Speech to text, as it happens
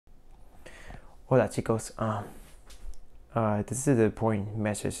Hola chicos, this is the point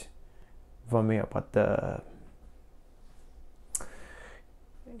message for me about the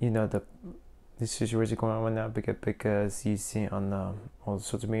situation going on right now because you see on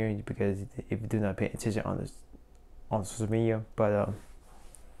social media, because if you do not pay attention on social media, but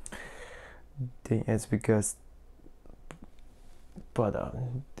thing is because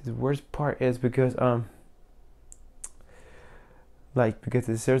the worst part is because because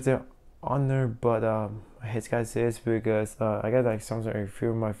it's certain honor, but his guy says because I got like some sort of few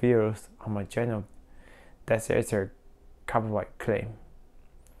of my videos on my channel that says a copyright claim,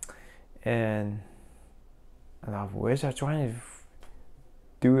 and I wish I tried to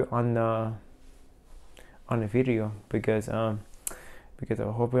do it on the video because I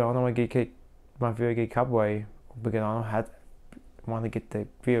hope I don't want to get my video get copyright, because I don't want to get the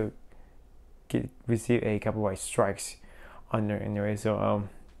video receive a copyright strikes on there anyway. So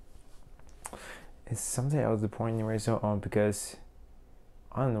it's something else the point anyway. So because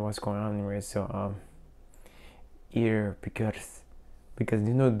I don't know what's going on anyway. So here because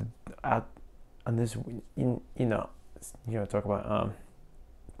on this talk about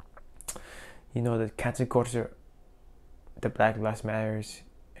the cancel culture, the Black Lives Matters,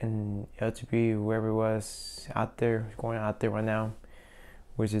 and LGBT, wherever it was going out there right now,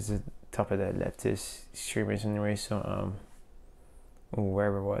 which is the top of that leftist extremism anyway. So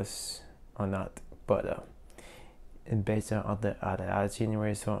wherever it was or not, but and based on the attitude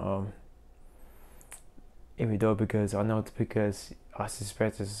anyway. So even though, because I know it's because I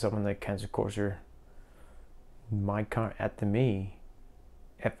suspect that someone like cancel culture might come after me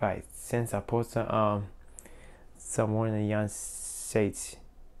if since I post someone in the United States,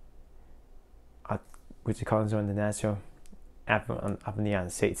 which comes on the national anthem of the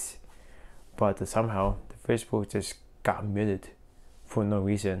United States, but somehow the Facebook just got muted for no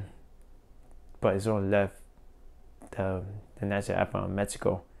reason, but it's only left the national anthem of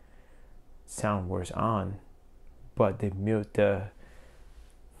Mexico sound was on, but they mute the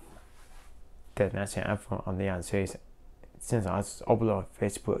national anthem of the United States since I upload on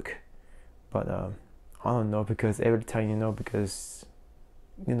Facebook. But I don't know, because every time because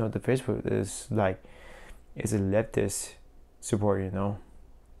the Facebook is like it's a leftist support,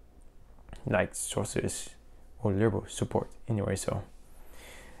 like socialist or liberal support anyway. So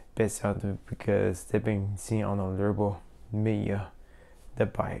based on because they've been seen on the liberal media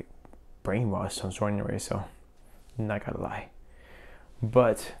that by brainwashed some sort anyway. So I'm not gonna lie,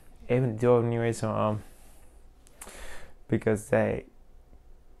 but even though anyway, so because they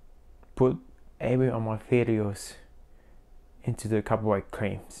put every on my videos into the copyright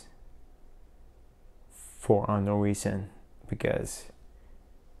claims for no reason, because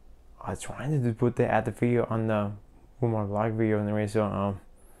I was trying to put the other video on the my live video anyway. So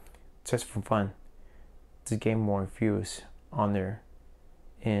just for fun, to gain more views on there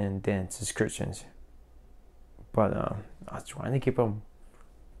and then subscriptions. But I was trying to keep a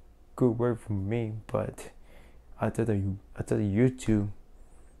good word from me, but I thought the YouTube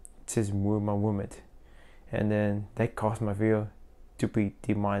just moved my movement, and then that caused my video to be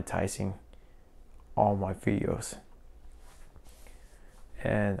demonetizing all my videos,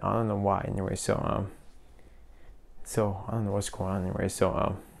 and I don't know why anyway. So I don't know what's going on anyway.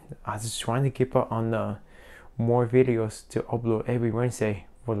 So I was just trying to keep up on the more videos to upload every Wednesday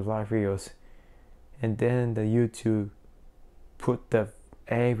for the live videos, and then the YouTube put the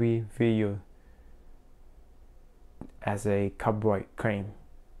every video as a copyright claim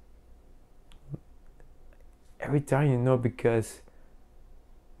every time, because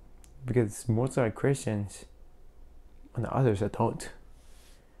most are Christians and the others that don't.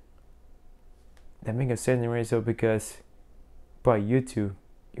 That makes sense anyway. So because by YouTube,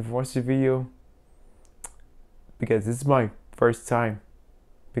 if you watch the video, because this is my first time,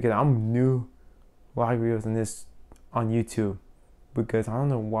 because I'm new live videos on this on YouTube, because I don't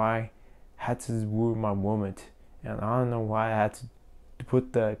know why I had to ruin my moment, and I don't know why I had to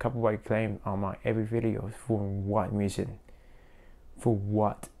put the copyright claim on my every video. For what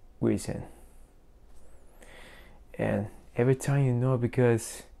reason? And every time,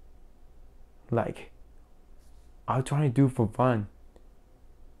 because like I'm trying to do it for fun.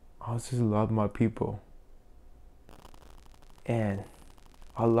 I just love my people, and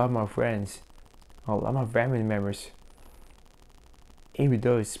I love my friends, I love my family members, even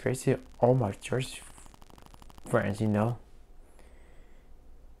though especially all my church friends, and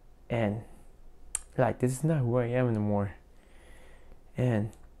like this is not who I am anymore,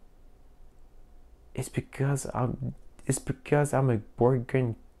 and it's because I'm a born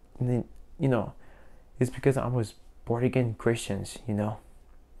again, it's because I was born again Christians,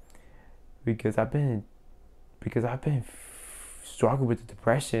 because I've been struggling with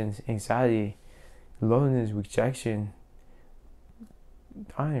depression, anxiety, loneliness, rejection.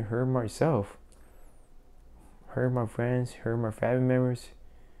 I hurt myself, hurt my friends, hurt my family members,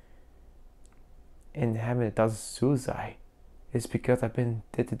 and having a thought of suicide. It's because I've been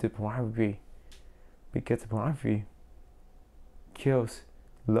addicted to pornography. Because pornography kills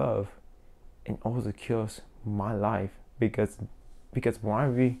love and also kills my life. Because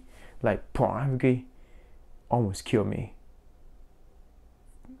pornography almost killed me.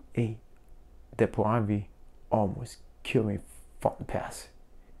 The pornography almost killed me from the past.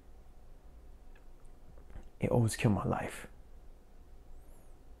 It almost killed my life.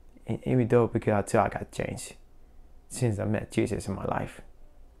 And even though because I got changed since I met Jesus in my life.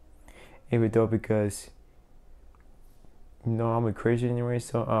 Even though because I'm a Christian anyway,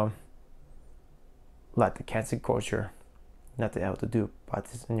 so like the cancel culture, not to have to do about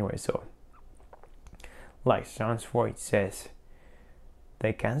this anyway, so like Sean Freud says,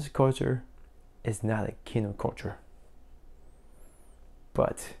 the cancel culture is not a kingdom culture.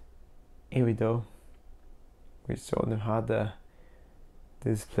 But even though we still know how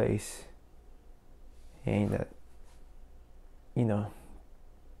this place and that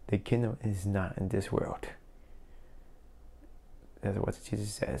the kingdom is not in this world. That's what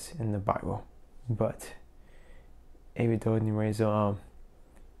Jesus says in the Bible. But even though anyway, so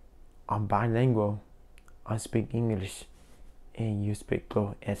I'm bilingual. I speak English and you speak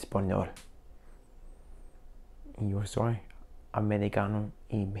Espanol. Y yo soy Americano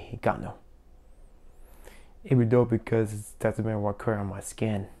y Mexicano. Even though because it doesn't matter what color on my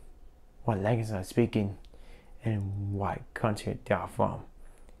skin, what language I'm speaking, and what country they are from,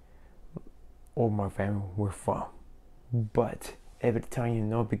 or my family were from. But every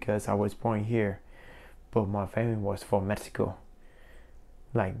time because I was born here, but my family was from Mexico.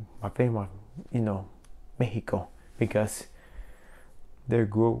 Like my family was, Mexico, because they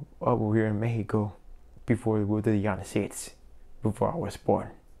grew up over here in Mexico before they moved to the United States, before I was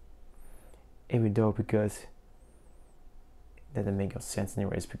born. Even though because that doesn't make no sense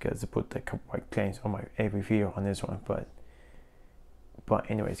anyways, because they put the copyright claims on my every video on this one, but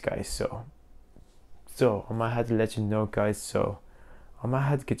anyways guys, so I might have to let you know guys, so I might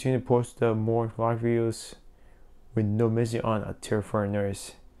have to continue to post more vlog videos with no missing on a tier for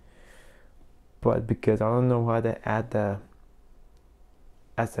nurse, but because I don't know how to add the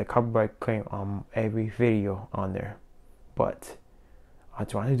copyright claim on every video on there, but I'm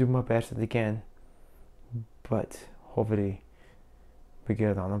trying to do my best that I can, but hopefully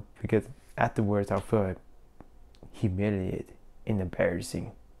because afterwards I feel humiliated and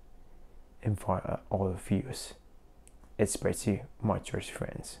embarrassing in front of all the viewers, especially my church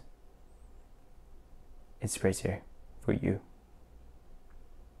friends, especially for you.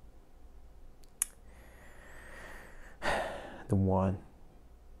 The one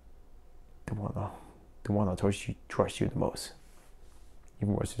I trust you the most,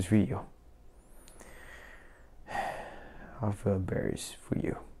 even watch this video. I feel embarrassed for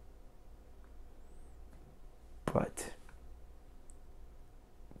you, but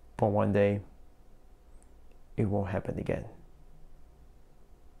one day it won't happen again.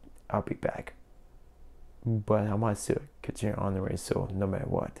 I'll be back, but I might still continue on the race, so no matter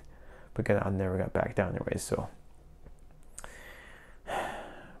what, because I never got back down the race, so.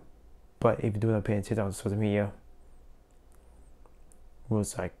 But if you do not pay attention on social media,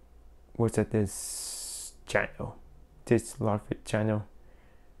 what's at this channel, this Lockfit channel,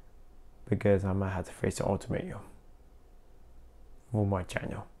 because I might have to face the ultimatum for my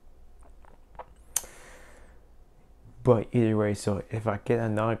channel. But either way, so if I get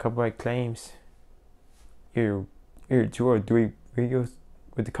another copyright claims, either 2 or 3 videos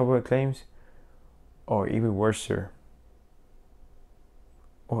with the copyright claims, or even worse,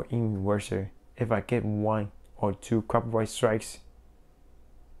 if I get 1 or 2 copyright strikes,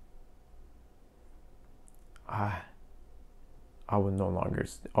 I will no longer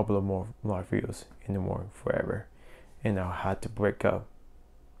upload more live videos anymore forever, and I'll have to break up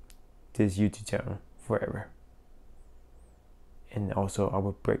this YouTube channel forever, and also I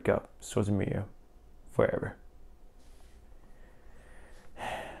will break up social media forever,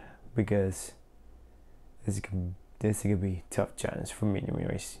 because this is gonna be a tough challenge for me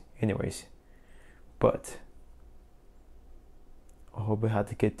anyways, but I hope I had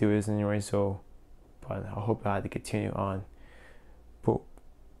to get through this anyway, but I hope I had to continue on put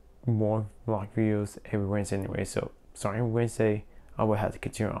more vlog videos every Wednesday anyway, so starting Wednesday I will have to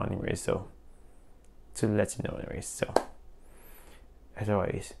continue on anyway, so to let you know anyway, so as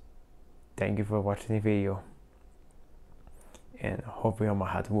always, thank you for watching the video, and hopefully I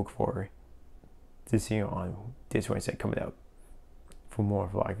might have to look forward to see you on this Wednesday coming up for more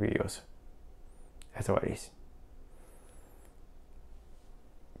vlog videos. As always,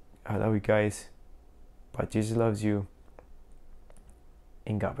 I love you guys, but Jesus loves you,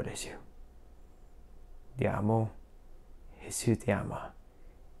 and God bless you. Te amo, Jesús te ama,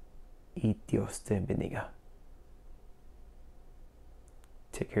 y Dios te bendiga.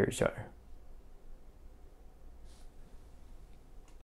 Take care of each other.